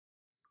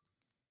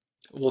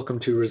Welcome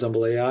to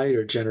Resemble AI,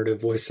 your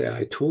generative voice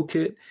AI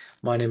toolkit.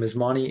 My name is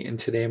Mani, and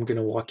today I'm going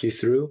to walk you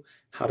through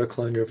how to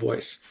clone your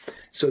voice.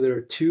 So there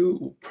are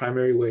two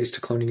primary ways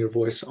to cloning your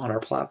voice on our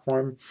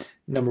platform.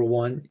 Number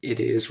one, it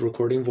is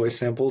recording voice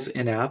samples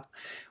in-app,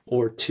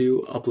 or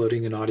two,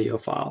 uploading an audio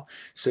file.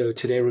 So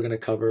today we're going to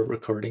cover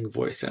recording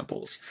voice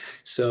samples.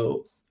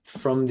 So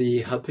from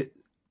the hub,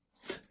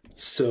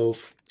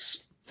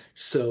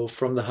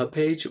 from the hub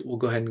page, we'll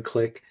go ahead and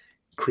click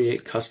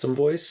Create Custom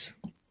Voice.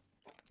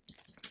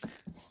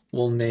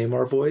 We'll name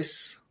our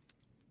voice,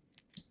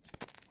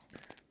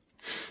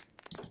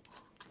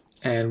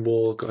 and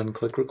we'll go ahead and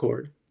click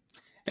record.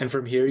 And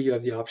from here, you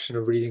have the option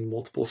of reading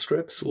multiple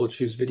scripts. We'll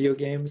choose video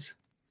games.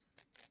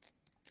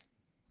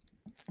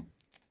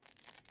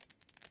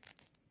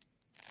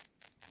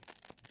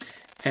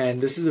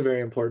 And this is a very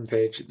important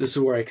page. This is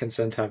where I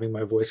consent to having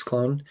my voice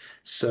cloned.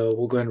 So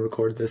we'll go ahead and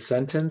record this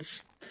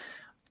sentence.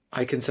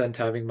 I consent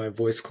to having my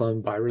voice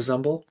cloned by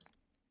Resemble.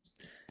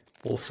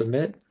 We'll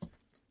submit.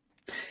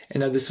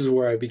 And now this is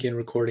where I begin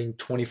recording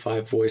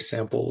 25 voice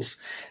samples.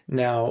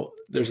 Now,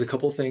 there's a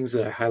couple things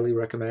that I highly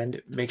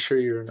recommend. Make sure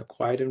you're in a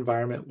quiet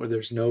environment where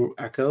there's no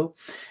echo.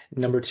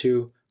 Number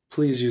two,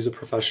 please use a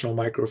professional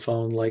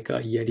microphone like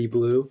a Yeti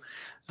Blue.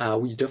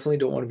 You definitely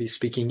don't want to be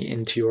speaking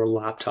into your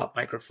laptop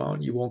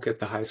microphone. You won't get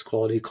the highest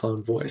quality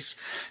cloned voice.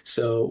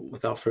 So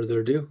without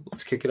further ado,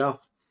 let's kick it off.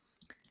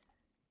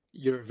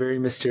 You're a very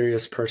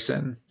mysterious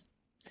person.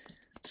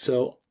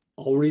 So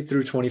I'll read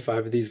through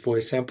 25 of these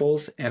voice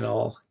samples and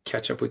I'll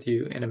catch up with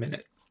you in a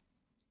minute.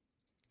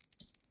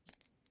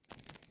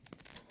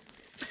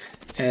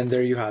 And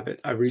there you have it.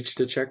 I've reached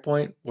a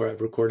checkpoint where I've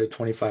recorded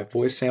 25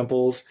 voice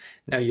samples.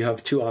 Now you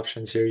have two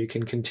options here. You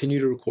can continue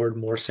to record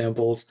more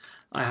samples.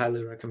 I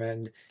highly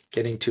recommend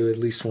getting to at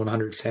least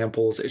 100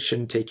 samples. It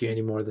shouldn't take you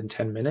any more than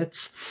 10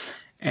 minutes.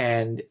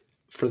 And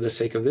for the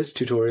sake of this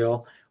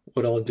tutorial,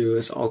 what I'll do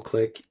is I'll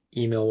click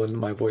email when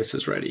my voice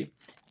is ready.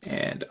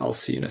 And I'll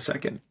see you in a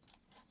second.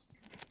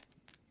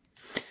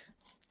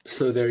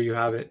 So there you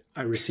have it.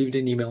 I received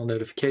an email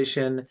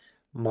notification.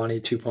 Mani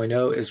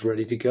 2.0 is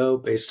ready to go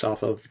based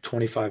off of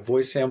 25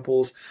 voice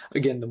samples.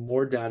 Again, the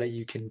more data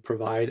you can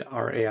provide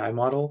our AI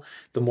model,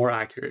 the more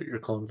accurate your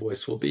cloned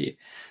voice will be.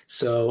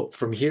 So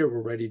from here, we're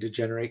ready to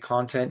generate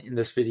content. In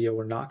this video,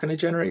 we're not going to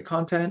generate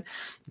content,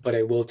 but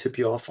I will tip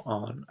you off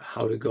on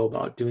how to go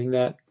about doing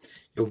that.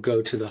 You'll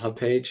go to the hub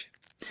page,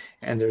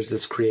 and there's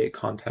this create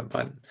content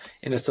button.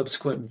 In a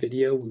subsequent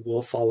video, we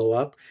will follow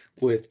up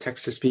with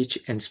text-to-speech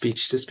and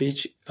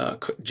speech-to-speech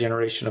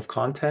generation of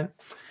content.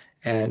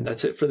 And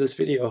that's it for this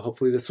video.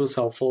 Hopefully this was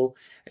helpful.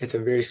 It's a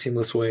very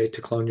seamless way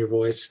to clone your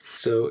voice.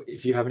 So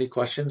if you have any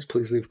questions,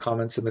 please leave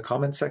comments in the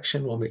comment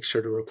section. We'll make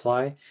sure to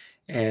reply.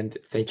 And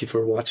thank you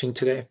for watching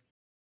today.